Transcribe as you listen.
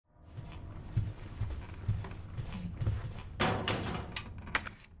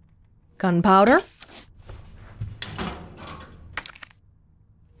Gunpowder.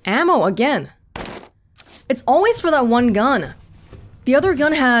 Ammo again. It's always for that one gun. The other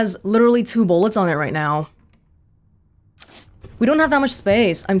gun has literally 2 bullets on it right now. We don't have that much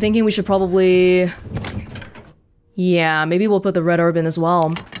space. I'm thinking we should probably... Yeah, maybe we'll put the red herb in as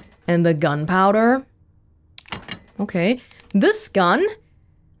well. And the gunpowder. Okay. This gun...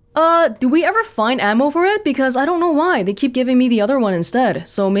 do we ever find ammo for it? Because I don't know why. They keep giving me the other one instead.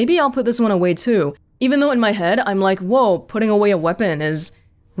 So maybe I'll put this one away too. Even though in my head, I'm like, whoa, putting away a weapon is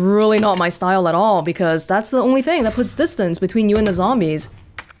really not my style at all. Because that's the only thing that puts distance between you and the zombies.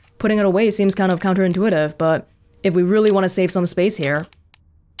 Putting it away seems kind of counterintuitive, but if we really want to save some space here,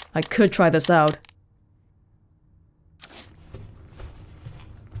 I could try this out.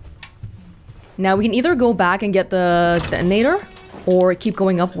 Now we can either go back and get the detonator, or keep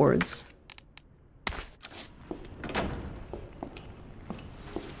going upwards.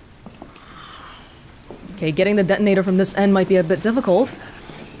 Okay, getting the detonator from this end might be a bit difficult.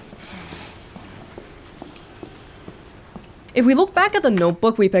 If we look back at the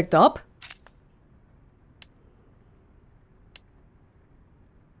notebook we picked up...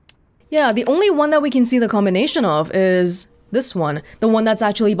 Yeah, the only one that we can see the combination of is this one. The one that's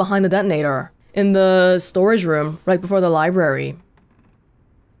actually behind the detonator. In the storage room, right before the library.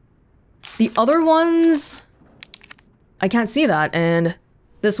 The other ones... I can't see that, and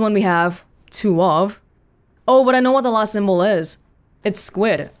this one we have 2 of. Oh, but I know what the last symbol is. It's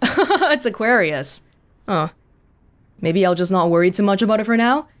squid. It's Aquarius. Huh. Maybe I'll just not worry too much about it for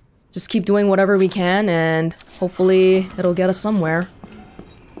now. Just keep doing whatever we can, and hopefully it'll get us somewhere.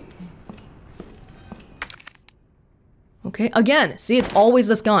 Okay, again, see, it's always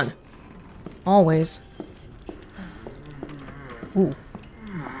this gun. Always. Ooh.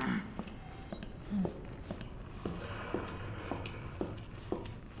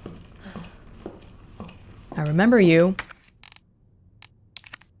 I remember you.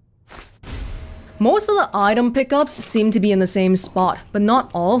 Most of the item pickups seem to be in the same spot, but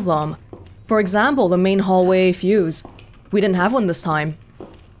not all of them. For example, the main hallway fuse. We didn't have one this time.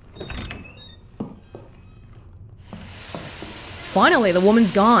 Finally, the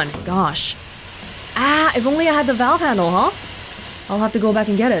woman's gone. Gosh. Ah, if only I had the valve handle, huh? I'll have to go back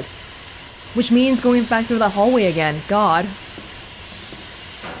and get it. Which means going back through that hallway again. God.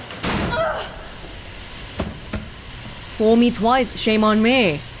 Fool me twice, shame on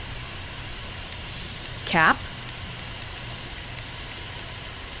me. Cap?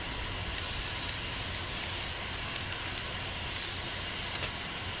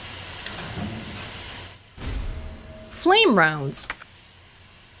 Flame rounds.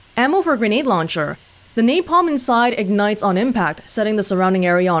 Ammo for grenade launcher. The napalm inside ignites on impact, setting the surrounding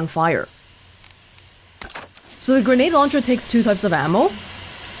area on fire. So the grenade launcher takes 2 types of ammo?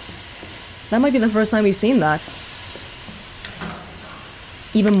 That might be the first time we've seen that.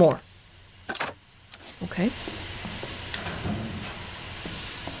 Even more. Okay.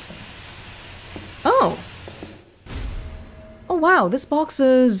 Oh. Oh wow, this box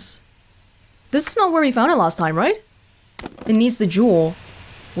is... This is not where we found it last time, right? It needs the jewel.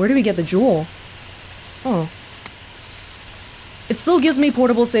 Where do we get the jewel? Oh. It still gives me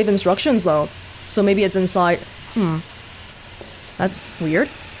portable save instructions though. So maybe it's inside... That's weird.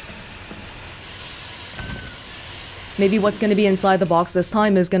 Maybe what's gonna be inside the box this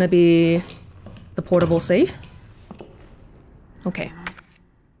time is gonna be... the portable safe? Okay.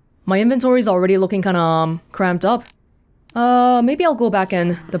 My inventory's already looking kinda cramped up. Maybe I'll go back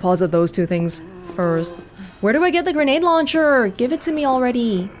and deposit those 2 things first. Where do I get the grenade launcher? Give it to me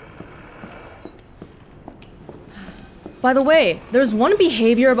already. By the way, there's one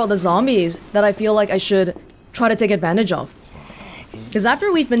behavior about the zombies that I feel like I should try to take advantage of. Because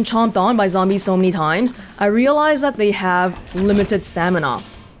after we've been chomped on by zombies so many times, I realize that they have limited stamina.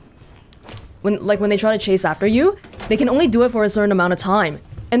 When they try to chase after you, they can only do it for a certain amount of time,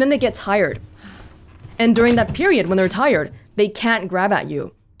 and then they get tired. And during that period when they're tired, they can't grab at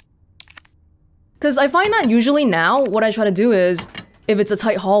you. Because I find that usually now, what I try to do is, if it's a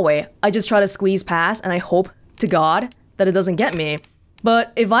tight hallway, I just try to squeeze past and I hope to God that it doesn't get me.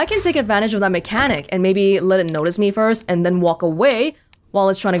 But if I can take advantage of that mechanic and maybe let it notice me first and then walk away while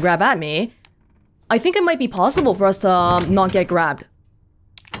it's trying to grab at me, I think it might be possible for us to not get grabbed.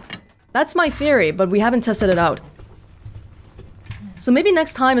 That's my theory, but we haven't tested it out. So maybe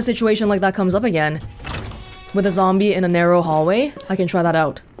next time a situation like that comes up again, with a zombie in a narrow hallway, I can try that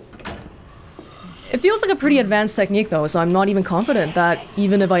out. It feels like a pretty advanced technique though, so I'm not even confident that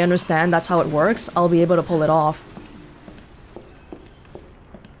even if I understand that's how it works, I'll be able to pull it off.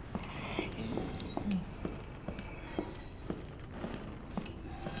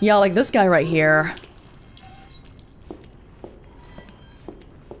 Yeah, like this guy right here.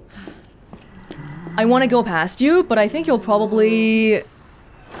 I want to go past you, but I think you'll probably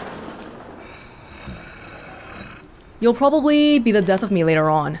be the death of me later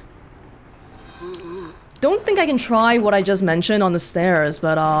on. Don't think I can try what I just mentioned on the stairs,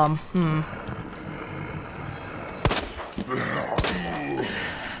 but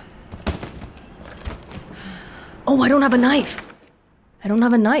Oh, I don't have a knife. I don't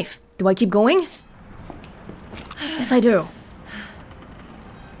have a knife. Do I keep going? Yes, I do.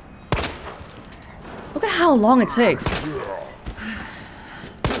 Look at how long it takes.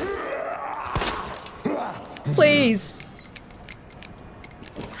 Please.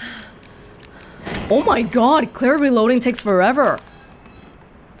 Oh my god, Claire reloading takes forever.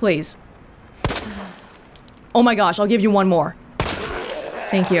 Please. Oh my gosh, I'll give you one more.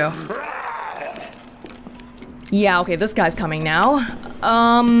 Thank you. Yeah, okay, this guy's coming now.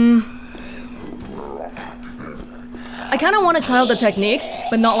 I kind of want to try out the technique,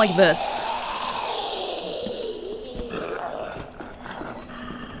 but not like this.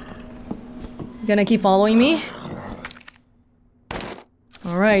 You gonna keep following me?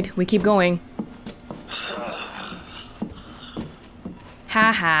 Alright, we keep going.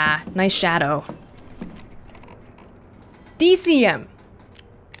 Haha, nice shadow. DCM.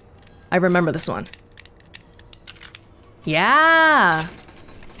 I remember this one. Yeah!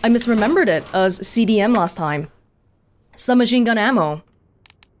 I misremembered it as CDM last time. Submachine gun ammo.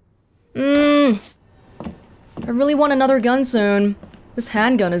 I really want another gun soon. This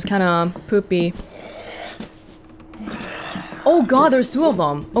handgun is kinda poopy. Oh god, there's two of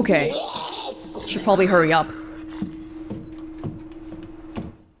them. Okay. Should probably hurry up.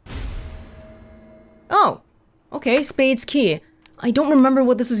 Oh. Okay, spade's key. I don't remember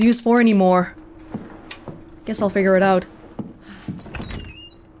what this is used for anymore. Guess I'll figure it out.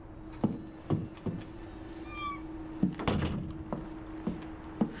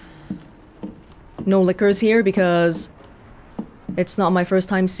 No liquors here because it's not my first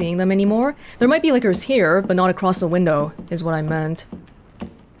time seeing them anymore. There might be liquors here, but not across the window, is what I meant.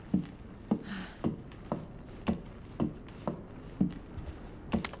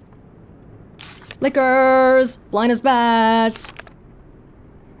 Liquors! Blind as bats!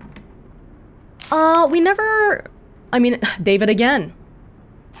 We never... I mean, David again.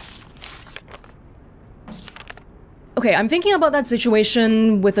 Okay, I'm thinking about that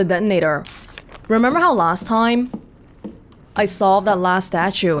situation with the detonator. Remember how last time I solved that last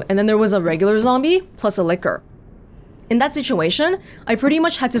statue and then there was a regular zombie plus a licker? In that situation, I pretty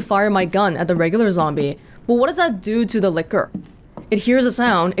much had to fire my gun at the regular zombie. But what does that do to the licker? It hears a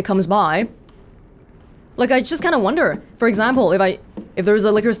sound, it comes by. Like, I just kind of wonder. For example, if there's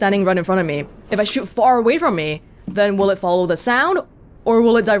a licker standing right in front of me, if I shoot far away from me, then will it follow the sound, or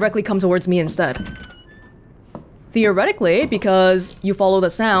will it directly come towards me instead? Theoretically, because you follow the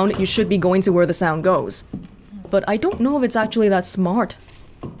sound, you should be going to where the sound goes. But I don't know if it's actually that smart.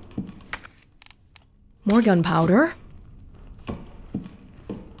 More gunpowder.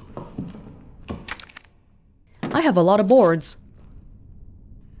 I have a lot of boards.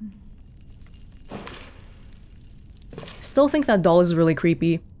 Still think that doll is really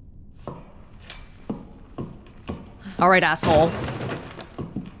creepy. Alright, asshole.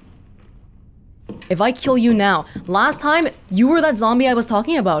 If I kill you now... Last time, you were that zombie I was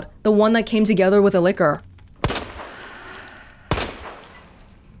talking about. The one that came together with a licker.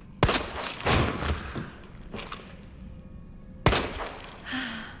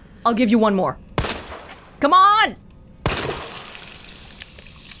 I'll give you one more. Come on!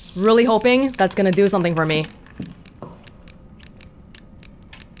 Really hoping that's gonna do something for me.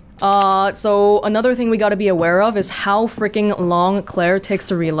 So another thing we gotta be aware of is how freaking long Claire takes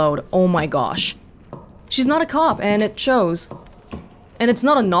to reload. Oh my gosh. She's not a cop, and it shows. And it's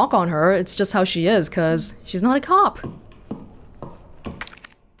not a knock on her, it's just how she is, cause she's not a cop.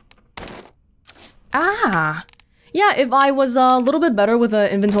 Ah! Yeah, if I was a little bit better with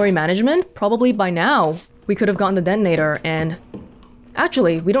the inventory management, probably by now we could have gotten the detonator, and...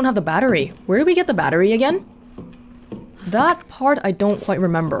 Actually, we don't have the battery. Where did we get the battery again? That part I don't quite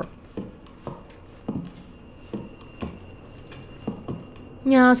remember.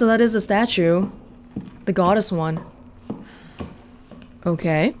 Yeah, so that is a statue. The goddess one.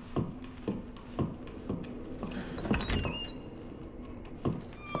 Okay.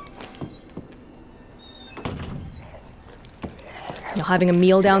 You're having a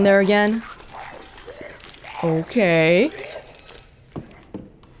meal down there again? Okay.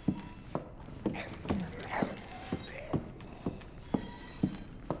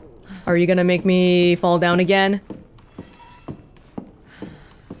 Are you gonna make me fall down again?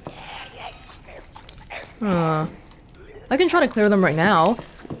 I can try to clear them right now.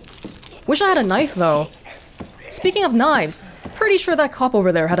 Wish I had a knife, though. Speaking of knives, pretty sure that cop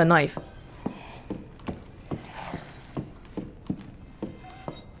over there had a knife.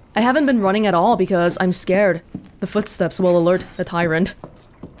 I haven't been running at all because I'm scared. The footsteps will alert the tyrant.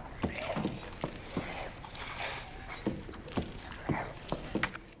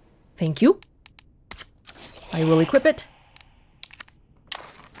 Thank you. I will equip it.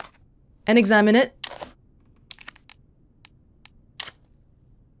 And examine it.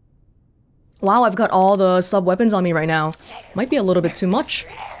 Wow, I've got all the sub-weapons on me right now. Might be a little bit too much.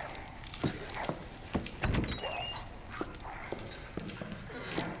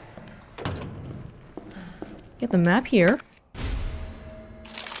 Get the map here.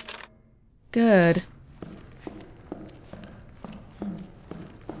 Good.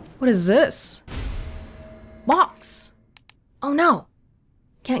 What is this? Box! Oh no!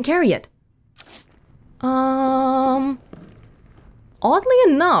 Can't carry it. Oddly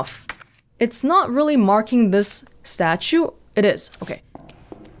enough, it's not really marking this statue. It is. Okay.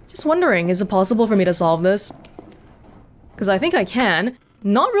 Just wondering, is it possible for me to solve this? Because I think I can.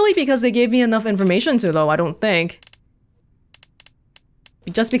 Not really because they gave me enough information to, though, I don't think.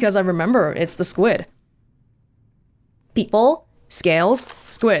 Just because I remember it's the squid. People, scales,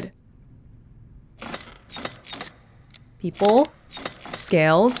 squid. People,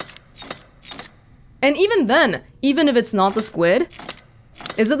 scales. And even then, even if it's not the squid,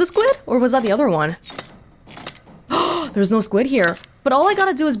 is it the squid? Or was that the other one? There's no squid here. But all I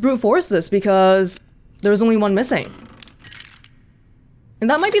gotta do is brute force this because there's only one missing. And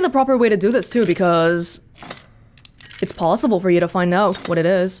that might be the proper way to do this too, because it's possible for you to find out what it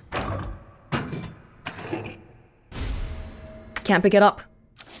is. Can't pick it up.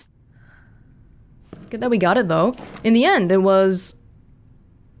 Good that we got it though. In the end, it was...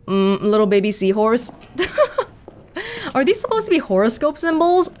 little baby seahorse. Are these supposed to be horoscope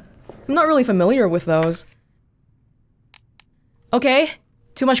symbols? I'm not really familiar with those. Okay,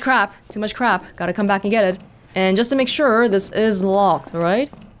 too much crap. Too much crap. Gotta come back and get it. And just to make sure, this is locked,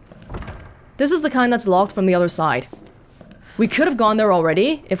 right? This is the kind that's locked from the other side. We could have gone there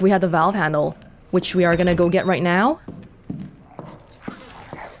already if we had the valve handle, which we are gonna go get right now.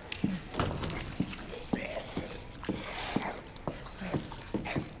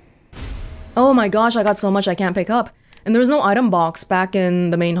 Oh my gosh, I got so much I can't pick up. And there's no item box back in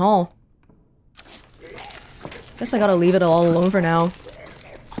the main hall. Guess I gotta leave it all alone for now.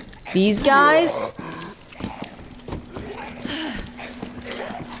 These guys?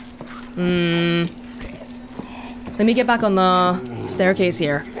 Let me get back on the staircase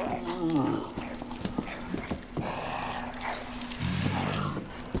here.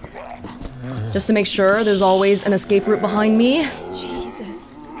 Just to make sure there's always an escape route behind me.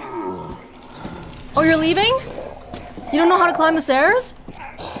 Jesus. Oh, you're leaving? You don't know how to climb the stairs?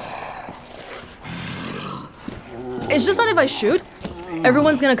 It's just that if I shoot,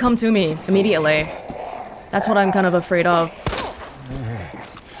 everyone's gonna come to me immediately. That's what I'm kind of afraid of.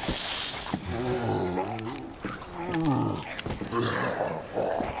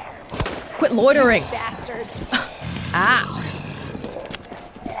 Quit loitering! Bastard. Ah!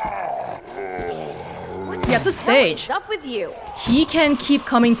 See, at this stage, What's up with you? he can keep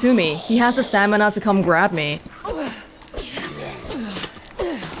coming to me. He has the stamina to come grab me.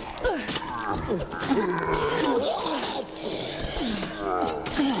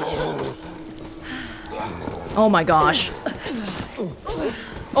 Oh my gosh.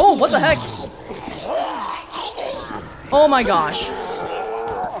 Oh, what the heck? Oh my gosh.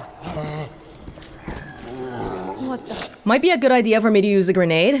 What the? Might be a good idea for me to use a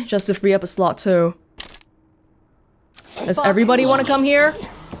grenade, just to free up a slot too. Does everybody want to come here?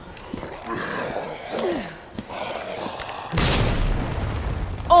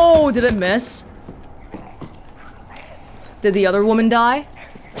 Oh, did it miss? Did the other woman die?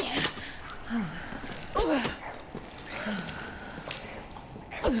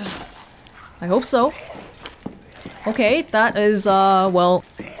 I hope so. Okay, that is, well,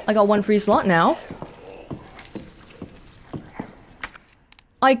 I got one free slot now.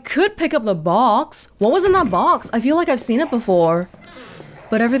 I could pick up the box. What was in that box? I feel like I've seen it before.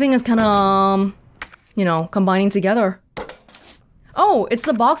 But everything is kind of, you know, combining together. Oh, it's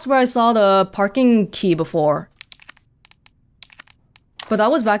the box where I saw the parking key before. But that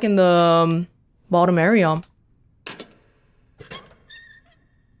was back in the bottom area.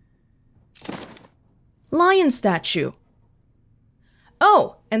 Lion statue.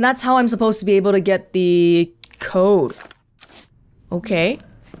 Oh, and that's how I'm supposed to be able to get the code. Okay.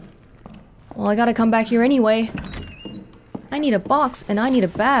 Well, I gotta come back here anyway. I need a box and I need a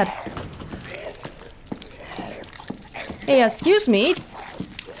bat. Hey, excuse me.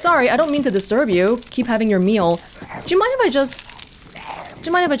 Sorry, I don't mean to disturb you. Keep having your meal. Do you mind if I just... Do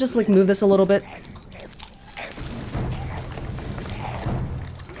you mind if I just, like, move this a little bit?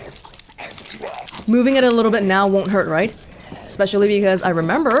 Moving it a little bit now won't hurt, right? Especially because I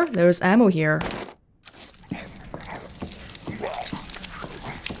remember there's ammo here.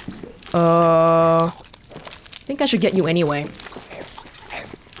 I think I should get you anyway.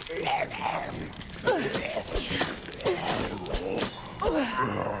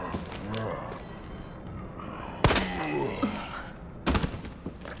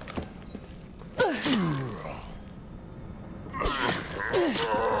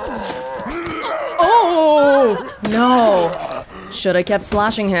 Oh! No! Should have kept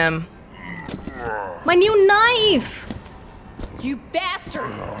slashing him. My new knife! You bastard!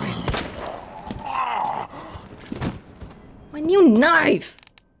 My new knife!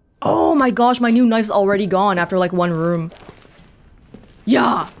 Oh my gosh, my new knife's already gone after like one room.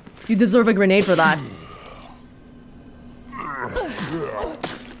 Yeah! You deserve a grenade for that.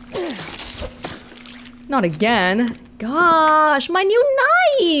 Not again. Gosh, my new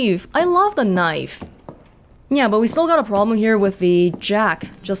knife! I love the knife. Yeah, but we still got a problem here with the jack,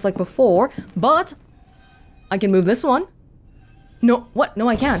 just like before. But I can move this one. No, what? No,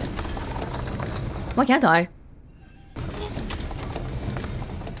 I can't. Why can't I?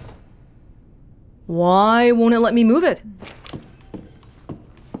 Why won't it let me move it?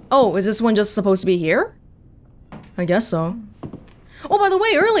 Oh, is this one just supposed to be here? I guess so. Oh, by the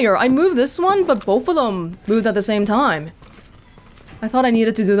way, earlier I moved this one, but both of them moved at the same time. I thought I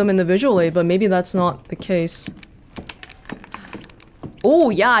needed to do them individually, but maybe that's not the case.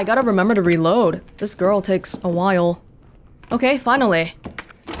 Oh, yeah, I gotta remember to reload. This girl takes a while. Okay, finally.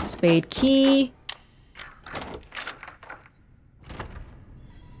 Spade key.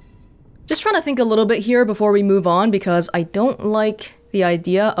 Just trying to think a little bit here before we move on because I don't like the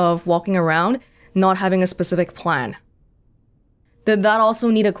idea of walking around not having a specific plan. Did that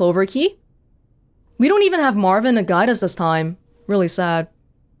also need a clover key? We don't even have Marvin to guide us this time. Really sad.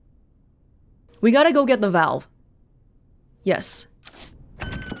 We gotta go get the valve. Yes.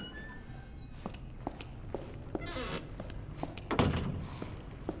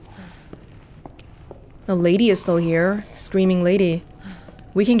 The lady is still here. Screaming lady.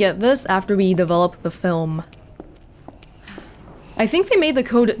 We can get this after we develop the film. I think they made the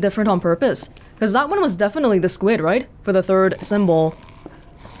code different on purpose. Because that one was definitely the squid, right? For the third symbol.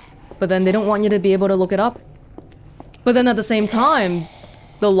 But then they don't want you to be able to look it up. But then at the same time,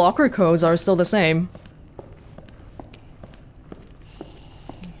 the locker codes are still the same.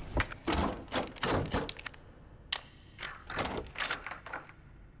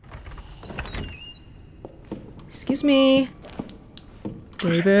 Excuse me.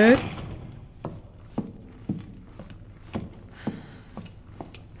 David?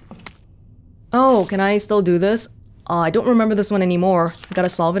 Oh, can I still do this? I don't remember this one anymore. I gotta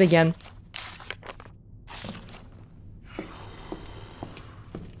solve it again.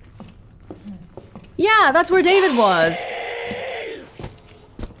 Yeah, that's where David was!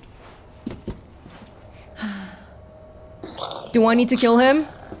 Do I need to kill him?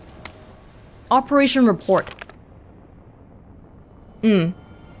 Operation report.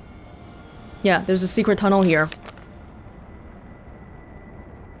 Yeah, there's a secret tunnel here.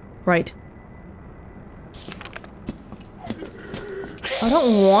 Right. I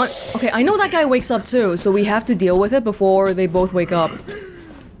don't want... Okay, I know that guy wakes up too, so we have to deal with it before they both wake up.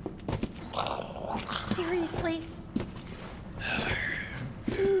 Seriously?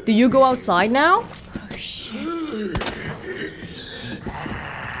 Do you go outside now? Oh, shit.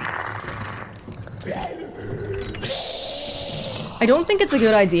 I don't think it's a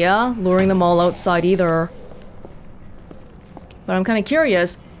good idea, luring them all outside either. But I'm kind of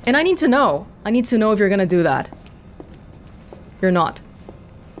curious, and I need to know. I need to know if you're gonna do that. You're not.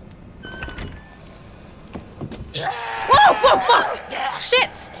 Whoa! Whoa! Fuck!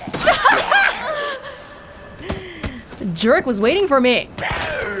 Shit! The jerk was waiting for me.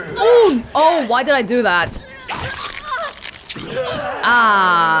 Ooh! Oh, why did I do that?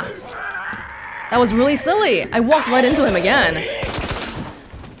 Ah. That was really silly. I walked right into him again.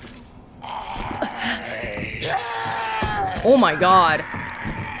 Oh my god.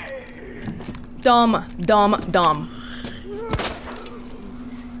 Dumb, dumb, dumb.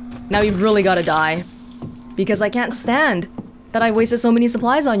 Now you've really gotta die. Because I can't stand that I wasted so many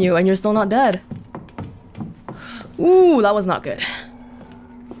supplies on you and you're still not dead. Ooh, that was not good.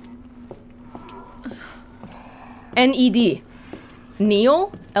 N-E-D.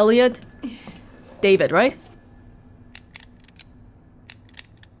 Neil, Elliot, David, right?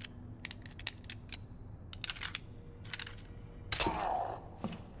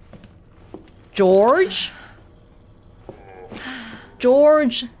 George?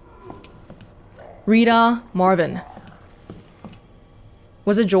 George, Rita, Marvin.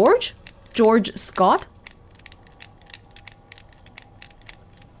 Was it George? George Scott?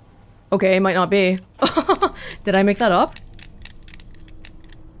 Okay, it might not be. Did I make that up?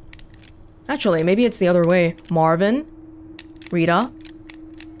 Actually, maybe it's the other way. Marvin, Rita,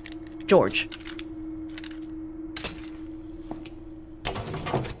 George.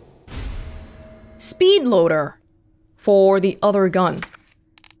 Speed loader for the other gun.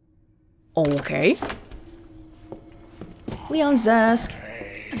 Okay. Leon's desk.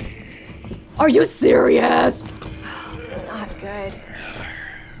 Are you serious? Not good.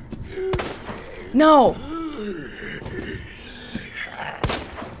 No.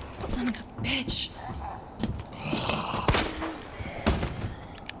 Son of a bitch.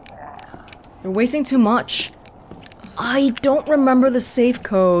 You're wasting too much. I don't remember the safe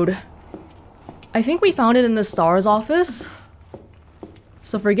code. I think we found it in the STARS office.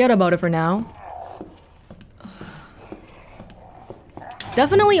 So forget about it for now.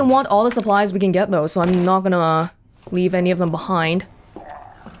 Definitely want all the supplies we can get though, so I'm not gonna leave any of them behind.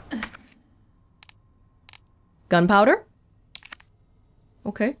 Gunpowder?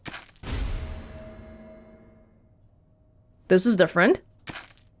 Okay. This is different.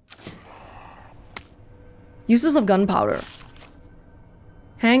 Uses of gunpowder.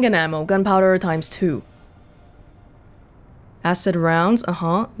 Handgun ammo, gunpowder times 2. Acid rounds,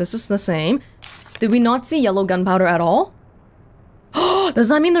 this is the same. Did we not see yellow gunpowder at all? Does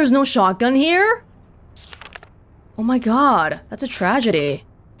that mean there's no shotgun here? Oh my god, that's a tragedy.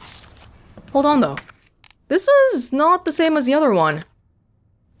 Hold on though. This is not the same as the other one.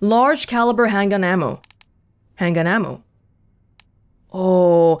 Large caliber handgun ammo. Handgun ammo.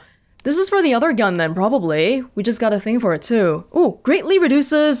 Oh, this is for the other gun then, probably. We just got a thing for it too. Ooh, greatly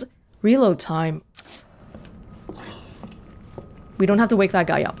reduces reload time. We don't have to wake that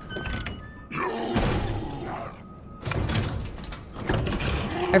guy up.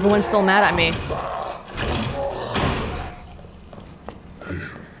 Everyone's still mad at me.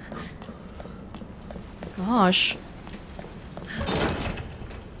 Gosh.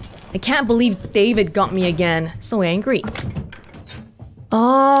 I can't believe David got me again. So angry.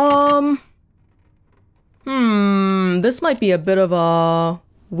 This might be a bit of a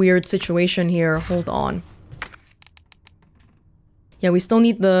weird situation here. Hold on. Yeah, we still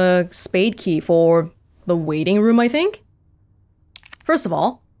need the spade key for the waiting room, I think. First of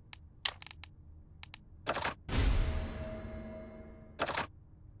all.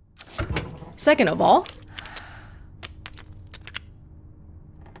 Second of all.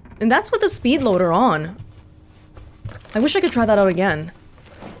 And that's with the speed loader on. I wish I could try that out again.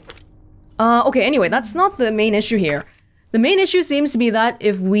 Okay, anyway, that's not the main issue here. The main issue seems to be that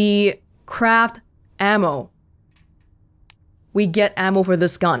if we craft ammo, we get ammo for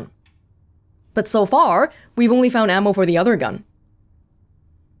this gun. But so far, we've only found ammo for the other gun.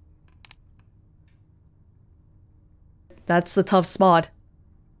 That's a tough spot.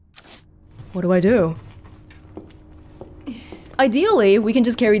 What do I do? Ideally, we can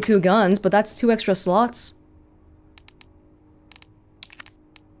just carry 2 guns, but that's 2 extra slots.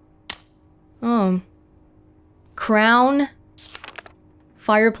 Crown,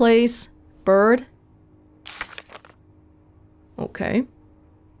 fireplace, bird. Okay.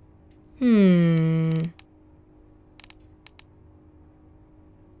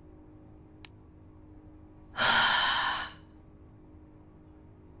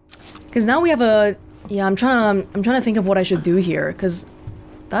 Because now we have a... Yeah, I'm trying to think of what I should do here, because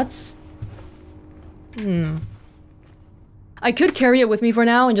that's... I could carry it with me for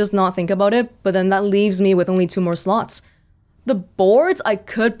now and just not think about it, but then that leaves me with only 2 more slots. The boards I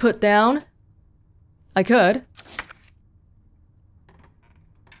could put down. I could.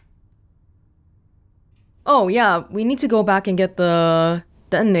 Oh yeah, we need to go back and get the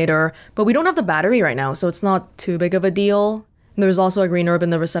detonator, but we don't have the battery right now, so it's not too big of a deal. There's also a green herb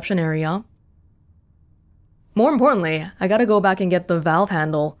in the reception area. More importantly, I gotta go back and get the valve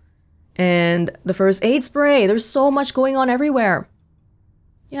handle. And the first aid spray. There's so much going on everywhere.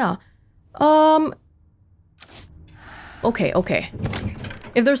 Yeah. Okay.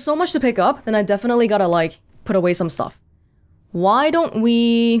 If there's so much to pick up, then I definitely gotta, like, put away some stuff. Why don't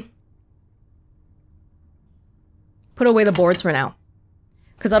we... put away the boards for now?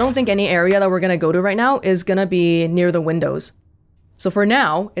 Because I don't think any area that we're gonna go to right now is gonna be near the windows. So for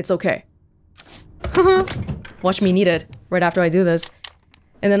now, it's okay. Watch me need it right after I do this.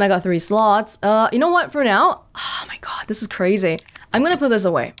 And then I got 3 slots. You know what? For now... Oh my god, this is crazy. I'm gonna put this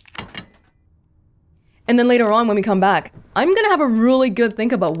away. And then later on when we come back, I'm gonna have a really good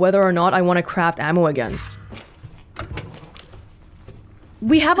think about whether or not I want to craft ammo again.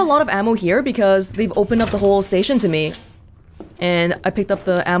 We have a lot of ammo here because they've opened up the whole station to me. And I picked up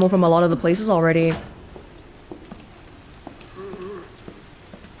the ammo from a lot of the places already.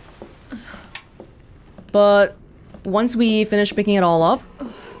 But once we finish picking it all up,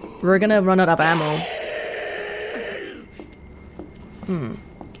 we're gonna run out of ammo.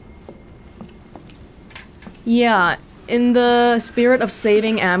 Yeah, in the spirit of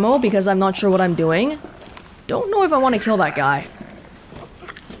saving ammo, because I'm not sure what I'm doing, don't know if I want to kill that guy.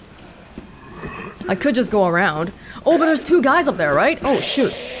 I could just go around. Oh, but there's two guys up there, right? Oh,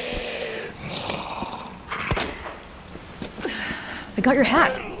 shoot. I got your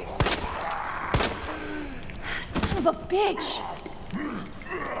hat. Son of a bitch!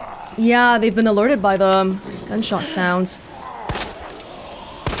 Yeah, they've been alerted by the gunshot sounds.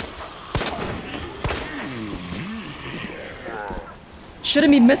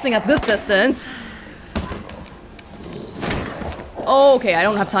 Shouldn't be missing at this distance. Oh, okay, I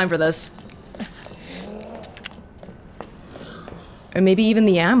don't have time for this. Or maybe even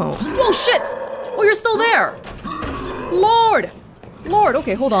the ammo. Oh, shit! Oh, you're still there! Lord! Lord,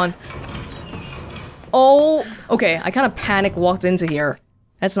 okay, hold on. Oh, okay, I kind of panic walked into here.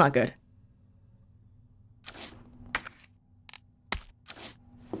 That's not good.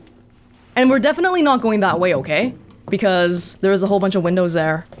 And we're definitely not going that way, okay? Because there's a whole bunch of windows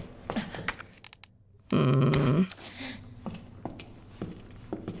there.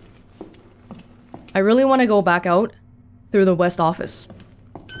 I really want to go back out through the west office.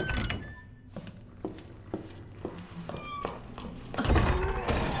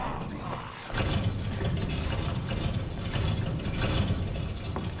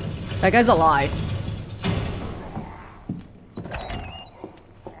 That guy's alive.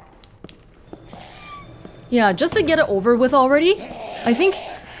 Yeah, just to get it over with already, I think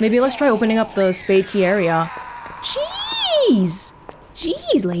maybe let's try opening up the spade key area. Jeez!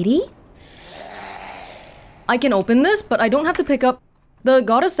 Jeez, lady. I can open this, but I don't have to pick up... The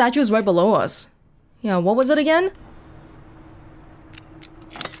goddess statue is right below us. Yeah, what was it again?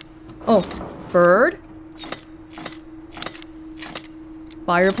 Oh, bird?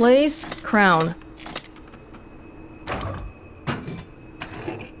 Fireplace? Crown.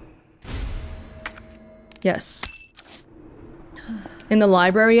 Yes. In the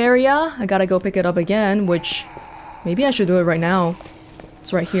library area, I gotta go pick it up again, which... Maybe I should do it right now.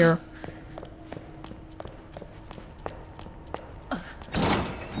 It's right here.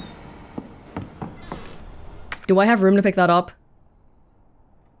 Do I have room to pick that up?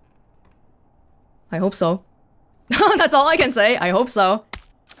 I hope so. That's all I can say. I hope so.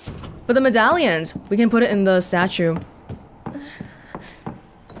 But the medallions, we can put it in the statue.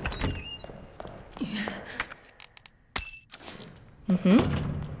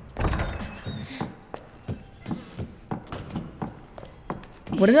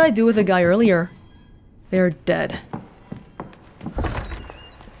 What did I do with the guy earlier? They're dead.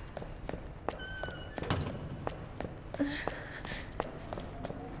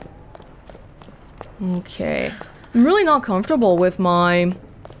 Okay. I'm really not comfortable with my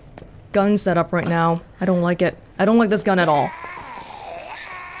gun setup right now. I don't like it. I don't like this gun at all.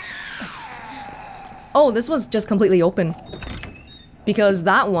 Oh, this was just completely open. Because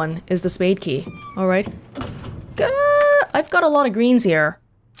that one is the spade key. Alright. I've got a lot of greens here.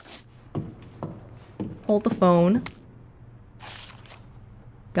 Hold the phone.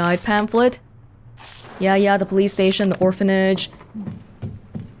 Guide pamphlet. Yeah, the police station, the orphanage.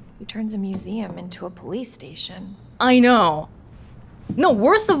 He turns a museum into a police station. I know. No,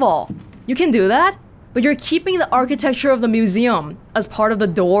 worst of all, you can do that, but you're keeping the architecture of the museum as part of the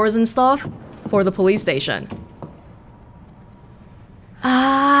doors and stuff for the police station.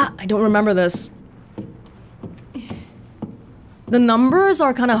 Ah, I don't remember this. The numbers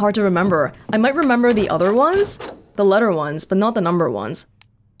are kind of hard to remember. I might remember the other ones, the letter ones, but not the number ones.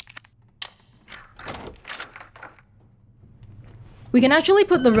 We can actually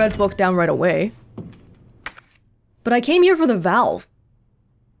put the red book down right away. But I came here for the valve.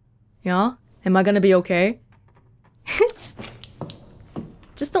 Yeah? Am I gonna be okay?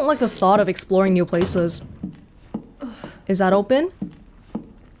 Just don't like the thought of exploring new places. Is that open?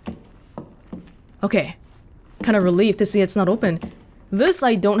 Okay. Kind of relieved to see it's not open. This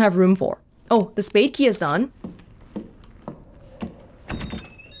I don't have room for. Oh, the spade key is done.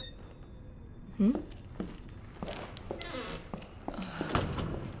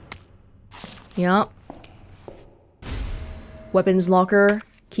 Yeah. Weapons locker.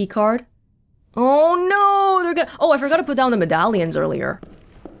 Key card. Oh no! They're gonna... Oh, I forgot to put down the medallions earlier.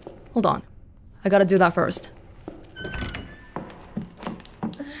 Hold on. I gotta do that first.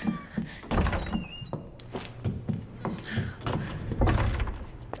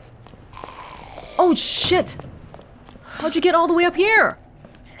 Oh shit! How'd you get all the way up here?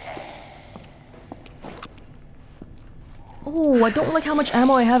 Oh, I don't like how much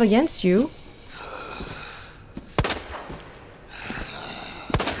ammo I have against you.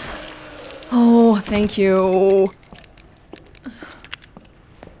 Oh, thank you.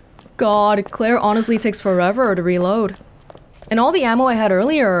 God, Claire honestly takes forever to reload. And all the ammo I had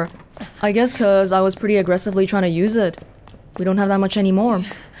earlier, I guess because I was pretty aggressively trying to use it. We don't have that much anymore.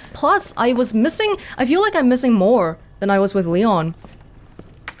 Plus, I feel like I'm missing more than I was with Leon.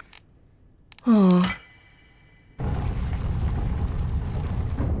 Oh.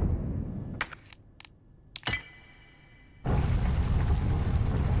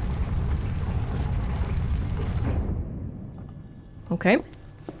 Okay.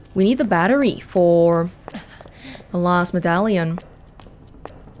 We need the battery for the last medallion.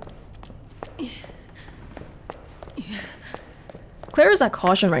 Claire is at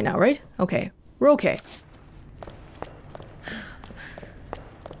caution right now, right? Okay. We're okay.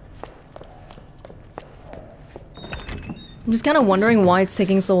 I'm just kind of wondering why it's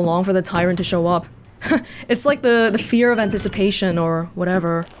taking so long for the tyrant to show up. It's like the fear of anticipation or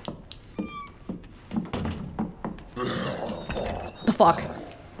whatever. The fuck?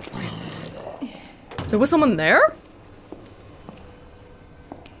 There was someone there?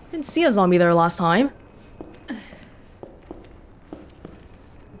 I didn't see a zombie there last time.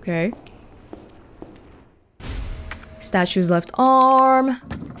 Okay. Statue's left arm.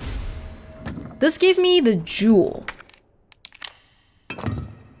 This gave me the jewel.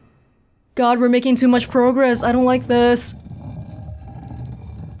 God, we're making too much progress. I don't like this.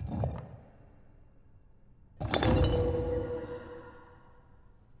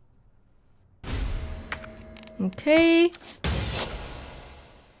 Okay.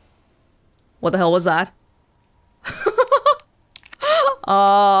 What the hell was that?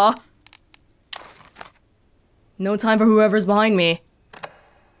 No time for whoever's behind me.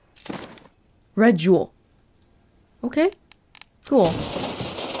 Red jewel. Okay. Cool.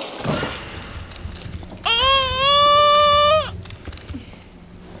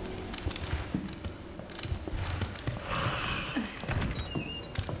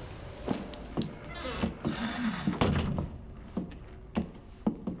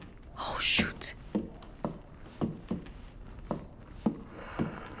 Oh, shoot.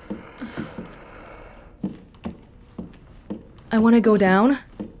 I want to go down,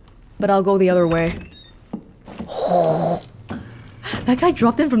 but I'll go the other way. Oh, that guy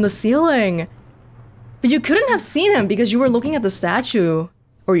dropped in from the ceiling. But you couldn't have seen him because you were looking at the statue.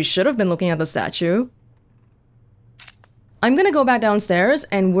 Or you should have been looking at the statue. I'm gonna go back downstairs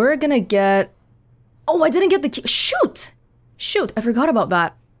and we're gonna get... Oh, I didn't get the key. Shoot! Shoot, I forgot about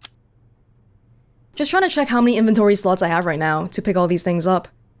that. Just trying to check how many inventory slots I have right now to pick all these things up.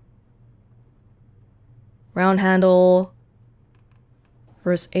 Round handle.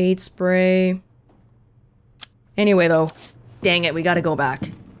 First aid spray. Anyway though, dang it, we gotta go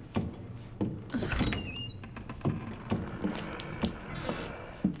back.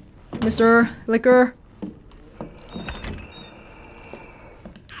 Mr. Liquor.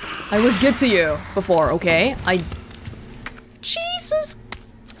 I was good to you before, okay? Jesus.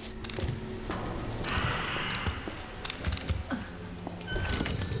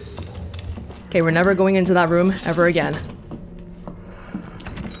 Okay, we're never going into that room ever again.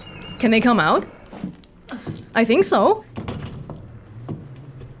 Can they come out? I think so.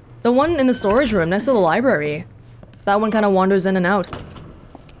 The one in the storage room next to the library. That one kind of wanders in and out.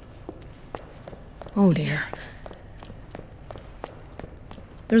 Oh dear.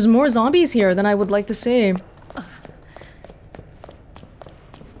 There's more zombies here than I would like to see.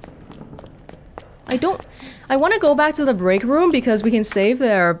 I want to go back to the break room because we can save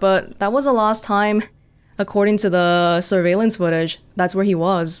there, but that was the last time, according to the surveillance footage, that's where he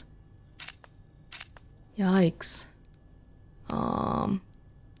was. Yikes.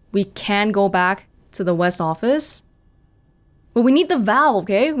 We can go back to the west office. But we need the valve,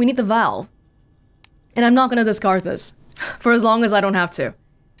 okay? We need the valve. And I'm not gonna discard this. For as long as I don't have to.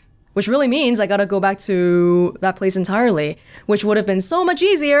 Which really means I gotta go back to that place entirely. Which would have been so much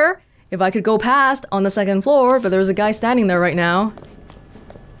easier if I could go past on the second floor, but there's a guy standing there right now.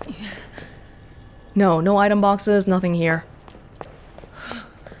 No item boxes, nothing here.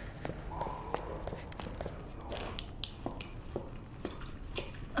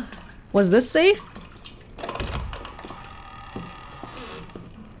 Was this safe?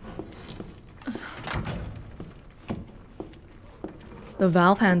 The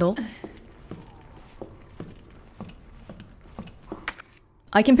valve handle.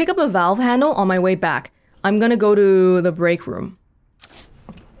 I can pick up the valve handle on my way back. I'm gonna go to the break room.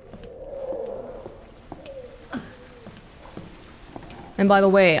 And by the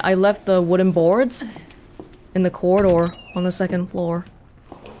way, I left the wooden boards in the corridor on the second floor.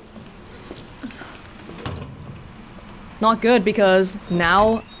 Not good, because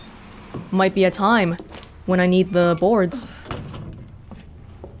now might be a time when I need the boards.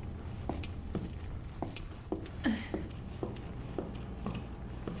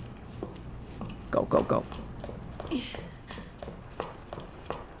 Go, go, go.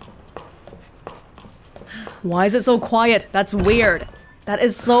 Why is it so quiet? That's weird. That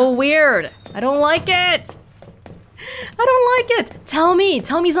is so weird. I don't like it. I don't like it. Tell me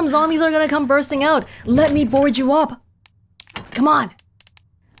some zombies are gonna come bursting out. Let me board you up. Come on.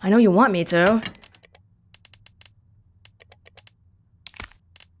 I know you want me to.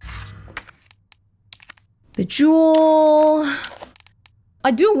 The jewel.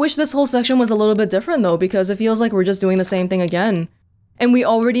 I do wish this whole section was a little bit different though, because it feels like we're just doing the same thing again. And we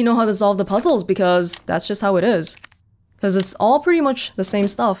already know how to solve the puzzles because that's just how it is. Because it's all pretty much the same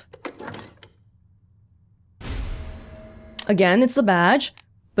stuff. Again, it's the badge,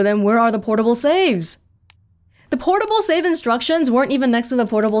 but then where are the portable saves? The portable save instructions weren't even next to the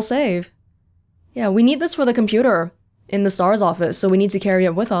portable save. Yeah, we need this for the computer in the STARS office, so we need to carry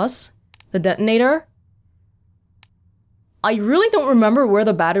it with us. The detonator. I really don't remember where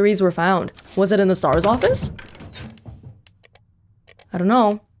the batteries were found. Was it in the STARS office? I don't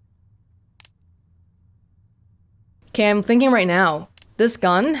know. Okay, I'm thinking right now. This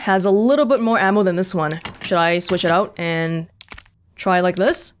gun has a little bit more ammo than this one. Should I switch it out and try like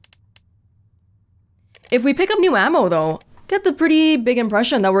this? If we pick up new ammo though, get the pretty big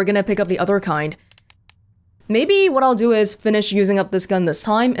impression that we're gonna pick up the other kind. Maybe what I'll do is finish using up this gun this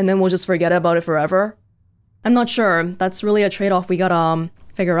time and then we'll just forget about it forever. I'm not sure. That's really a trade-off we gotta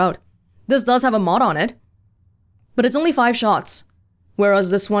figure out. This does have a mod on it, but it's only 5 shots, whereas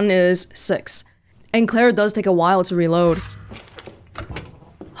this one is 6. And Claire does take a while to reload.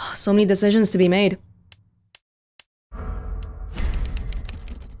 So many decisions to be made.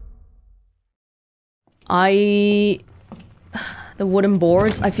 The wooden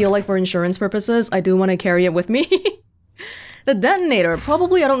boards, I feel like for insurance purposes, I do want to carry it with me. The detonator,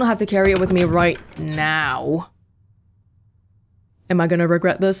 probably I don't have to carry it with me right now. Am I gonna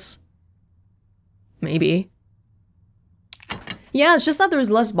regret this? Maybe. Yeah, it's just that there's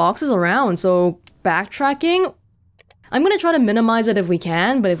less boxes around, so backtracking, I'm gonna try to minimize it if we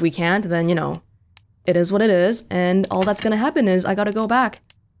can, but if we can't, then, you know, it is what it is, and all that's gonna happen is I gotta go back.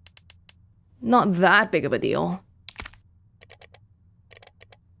 Not that big of a deal.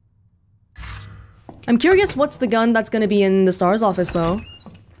 I'm curious what's the gun that's gonna be in the STARS office, though.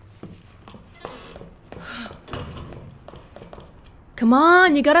 Come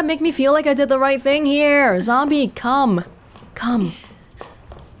on, you gotta make me feel like I did the right thing here! Zombie, come! Come.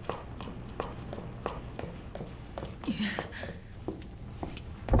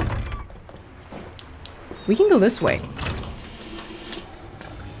 We can go this way.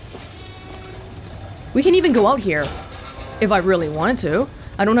 We can even go out here. If I really wanted to.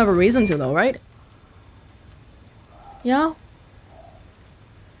 I don't have a reason to though, right? Yeah.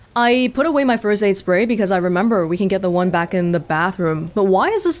 I put away my first aid spray because I remember we can get the one back in the bathroom. But why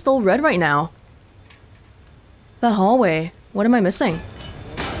is this still red right now? That hallway. What am I missing?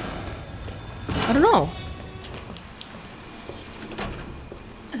 I don't know.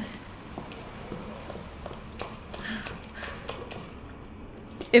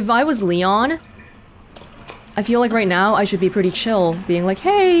 If I was Leon, I feel like right now I should be pretty chill, being like,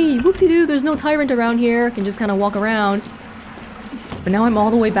 hey, whoop-de-doo, there's no tyrant around here, I can just kind of walk around. But now I'm all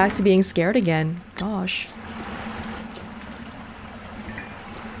the way back to being scared again. Gosh.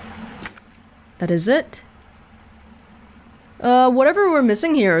 That is it? Whatever we're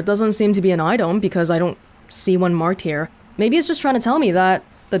missing here doesn't seem to be an item because I don't see one marked here. Maybe it's just trying to tell me that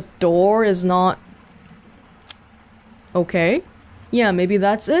the door is not... okay. Yeah, maybe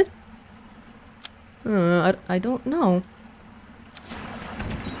that's it? I don't know.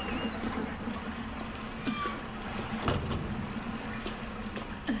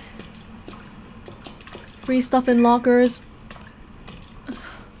 Free stuff in lockers.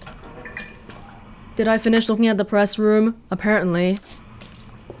 Did I finish looking at the press room? Apparently.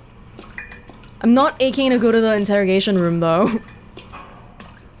 I'm not aching to go to the interrogation room though.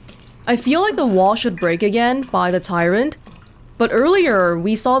 I feel like the wall should break again by the tyrant. But earlier,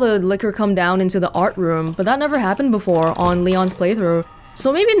 we saw the liquor come down into the art room, but that never happened before on Leon's playthrough.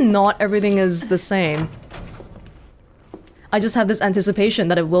 So maybe not everything is the same. I just have this anticipation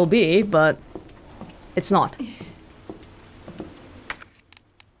that it will be, but it's not.